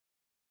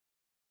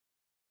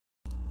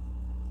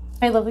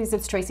Hey lovelies,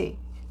 it's Tracy.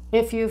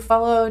 If you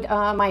followed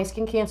my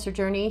skin cancer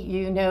journey,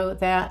 you know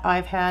that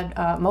I've had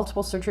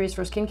multiple surgeries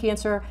for skin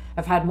cancer.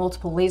 I've had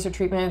multiple laser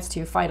treatments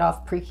to fight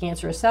off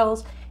precancerous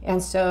cells.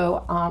 And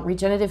so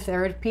regenerative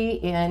therapy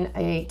in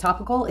a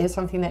topical is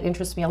something that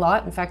interests me a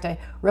lot. In fact, I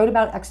wrote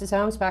about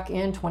exosomes back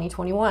in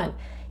 2021.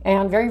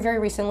 And very, very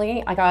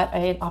recently, I got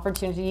an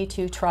opportunity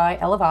to try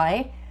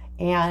Elevai.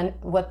 And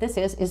what this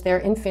is their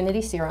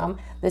Enfinity serum.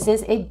 This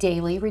is a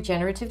daily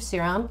regenerative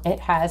serum. It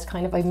has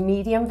kind of a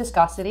medium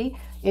viscosity.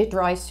 It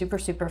dries super,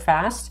 super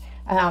fast.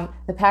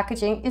 The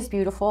packaging is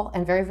beautiful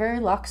and very,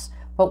 very luxe,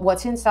 but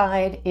what's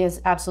inside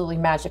is absolutely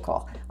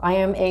magical. I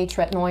am a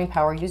tretinoin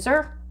power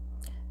user.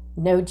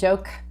 No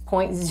joke,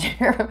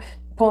 0.1%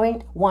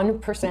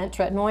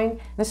 tretinoin.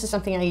 This is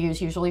something I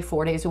use usually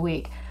 4 days a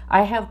week.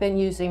 I have been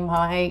using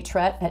my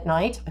Tret at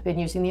night. I've been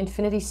using the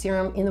Enfinity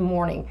serum in the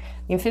morning.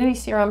 The Enfinity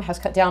serum has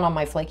cut down on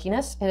my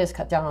flakiness. It has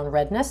cut down on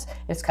redness.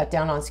 It's cut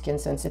down on skin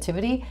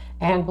sensitivity.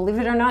 And believe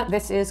it or not,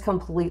 this is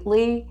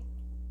completely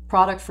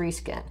product-free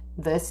skin.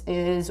 This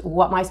is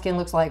what my skin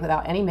looks like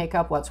without any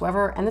makeup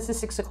whatsoever. And this is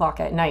 6 o'clock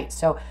at night.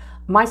 So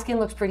my skin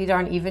looks pretty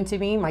darn even to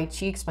me. My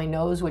cheeks, my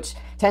nose, which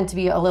tend to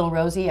be a little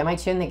rosy, and my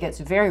chin that gets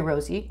very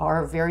rosy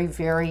are very,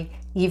 very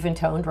even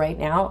toned right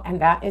now.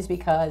 And that is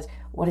because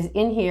what is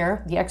in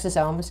here, the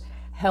exosomes,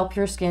 help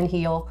your skin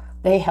heal.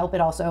 They help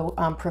it also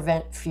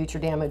prevent future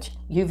damage,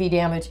 UV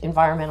damage,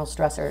 environmental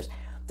stressors.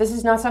 This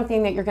is not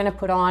something that you're going to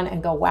put on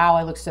and go, wow,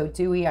 I look so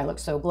dewy, I look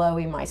so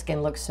glowy, my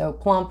skin looks so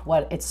plump,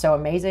 it's so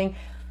amazing.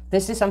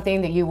 This is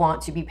something that you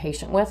want to be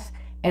patient with,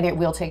 and it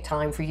will take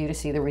time for you to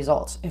see the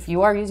results. If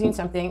you are using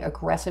something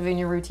aggressive in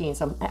your routine,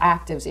 some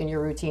actives in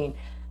your routine,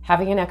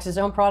 having an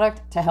exosome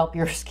product to help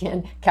your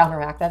skin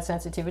counteract that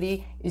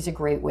sensitivity is a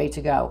great way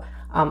to go.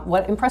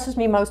 What impresses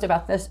me most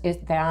about this is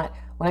that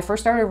when I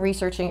first started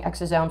researching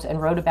exosomes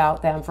and wrote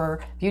about them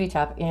for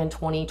Beautytap in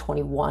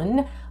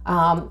 2021,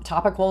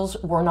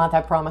 topicals were not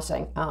that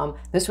promising.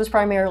 This was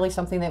primarily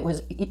something that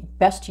was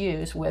best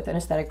used with an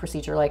aesthetic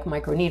procedure like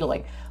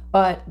microneedling.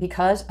 But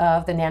because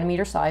of the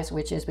nanometer size,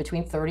 which is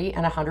between 30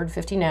 and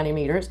 150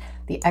 nanometers,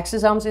 the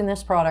exosomes in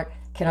this product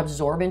can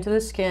absorb into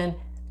the skin,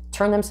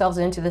 turn themselves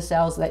into the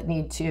cells that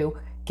need to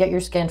get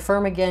your skin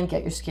firm again,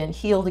 get your skin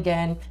healed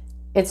again.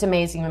 It's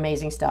amazing,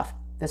 amazing stuff.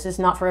 This is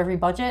not for every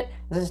budget.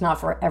 This is not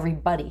for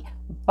everybody.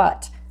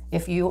 But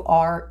if you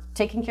are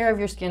taking care of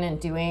your skin and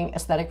doing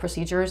aesthetic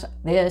procedures,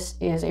 this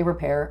is a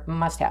repair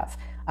must-have.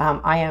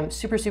 I am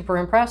super, super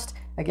impressed.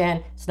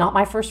 Again, it's not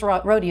my first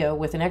rodeo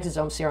with an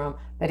exosome serum,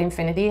 but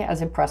Enfinity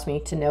has impressed me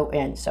to no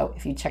end. So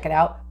if you check it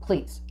out,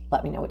 please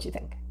let me know what you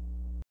think.